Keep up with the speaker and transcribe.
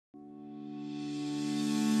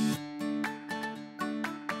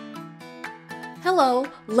Hello,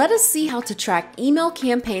 let us see how to track email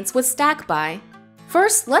campaigns with Stackby.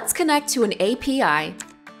 First, let's connect to an API.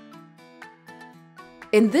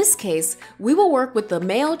 In this case, we will work with the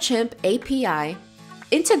MailChimp API.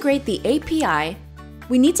 Integrate the API.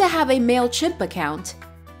 We need to have a MailChimp account.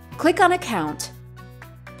 Click on Account.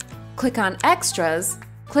 Click on Extras.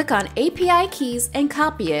 Click on API keys and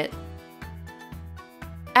copy it.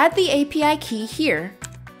 Add the API key here.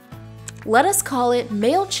 Let us call it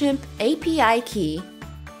MailChimp API key.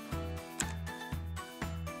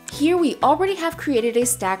 Here we already have created a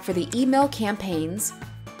stack for the email campaigns.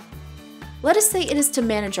 Let us say it is to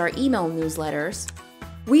manage our email newsletters.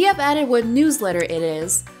 We have added what newsletter it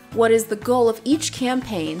is, what is the goal of each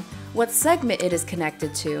campaign, what segment it is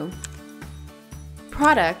connected to,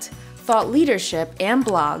 product, thought leadership, and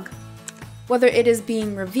blog, whether it is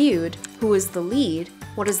being reviewed, who is the lead,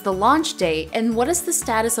 what is the launch date, and what is the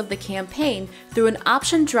status of the campaign through an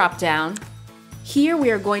option drop-down. Here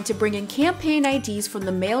we are going to bring in campaign IDs from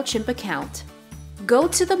the MailChimp account. Go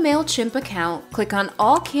to the MailChimp account, click on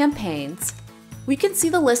All Campaigns. We can see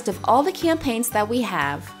the list of all the campaigns that we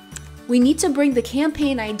have. We need to bring the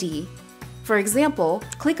campaign ID. For example,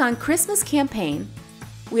 click on Christmas Campaign.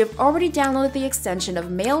 We have already downloaded the extension of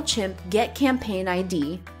MailChimp Get Campaign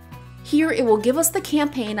ID. Here it will give us the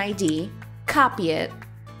campaign ID, copy it,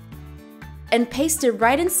 and paste it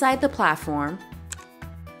right inside the platform.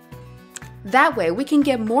 That way we can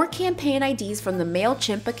get more campaign IDs from the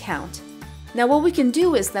MailChimp account. Now what we can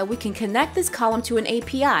do is that we can connect this column to an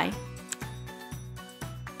API.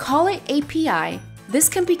 Call it API. This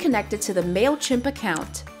can be connected to the MailChimp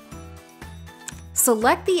account.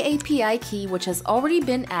 Select the API key which has already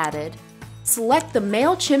been added. Select the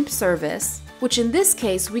MailChimp service, which in this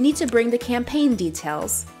case we need to bring the campaign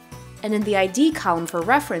details. And in the ID column for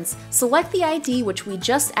reference, select the ID which we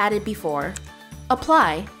just added before.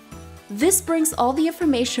 Apply. This brings all the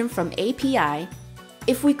information from API.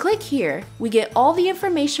 If we click here, we get all the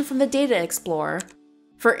information from the Data Explorer.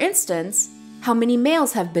 For instance, how many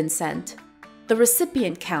mails have been sent, the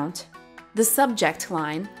recipient count, the subject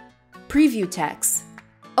line, preview text,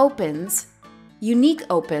 opens, unique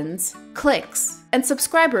opens, clicks, and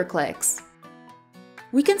subscriber clicks.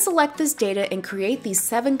 We can select this data and create these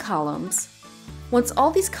 7 columns. Once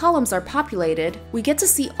all these columns are populated, we get to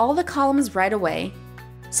see all the columns right away.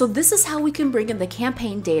 So this is how we can bring in the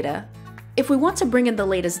campaign data. If we want to bring in the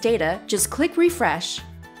latest data, just click refresh.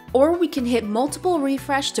 Or we can hit multiple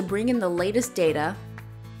refresh to bring in the latest data.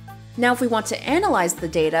 Now if we want to analyze the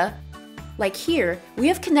data, like here, we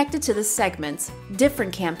have connected to the segments,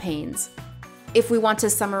 different campaigns. If we want to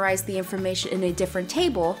summarize the information in a different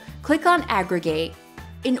table, click on Aggregate.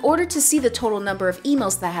 In order to see the total number of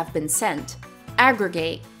emails that have been sent,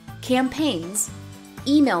 aggregate, campaigns,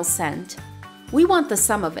 emails sent. We want the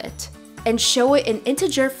sum of it, and show it in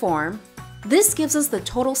integer form. This gives us the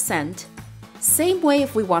total sent. Same way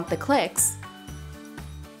if we want the clicks.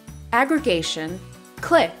 Aggregation,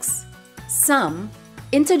 clicks, sum,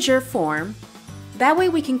 integer form. That way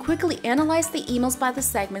we can quickly analyze the emails by the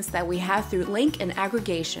segments that we have through link and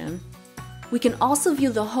aggregation. We can also view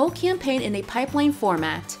the whole campaign in a pipeline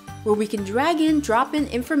format, where we can drag in, drop in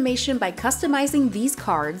information by customizing these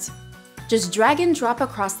cards. Just drag and drop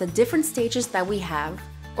across the different stages that we have,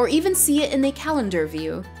 or even see it in a calendar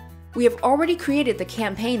view. We have already created the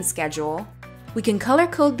campaign schedule. We can color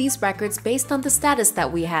code these records based on the status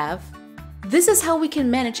that we have. This is how we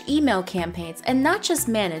can manage email campaigns, and not just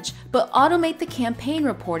manage, but automate the campaign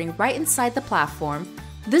reporting right inside the platform.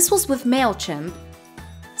 This was with MailChimp.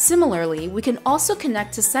 Similarly, we can also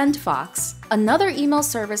connect to SendFox, another email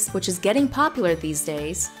service which is getting popular these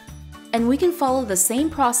days. And we can follow the same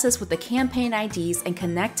process with the campaign IDs and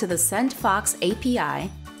connect to the SendFox API.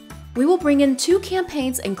 We will bring in 2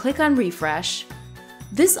 campaigns and click on refresh.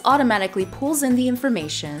 This automatically pulls in the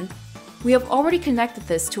information. We have already connected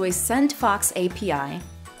this to a SendFox API.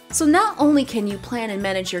 So not only can you plan and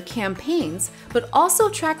manage your campaigns, but also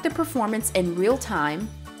track the performance in real time.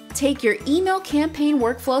 Take your email campaign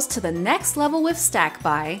workflows to the next level with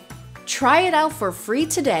Stackby. Try it out for free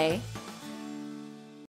today.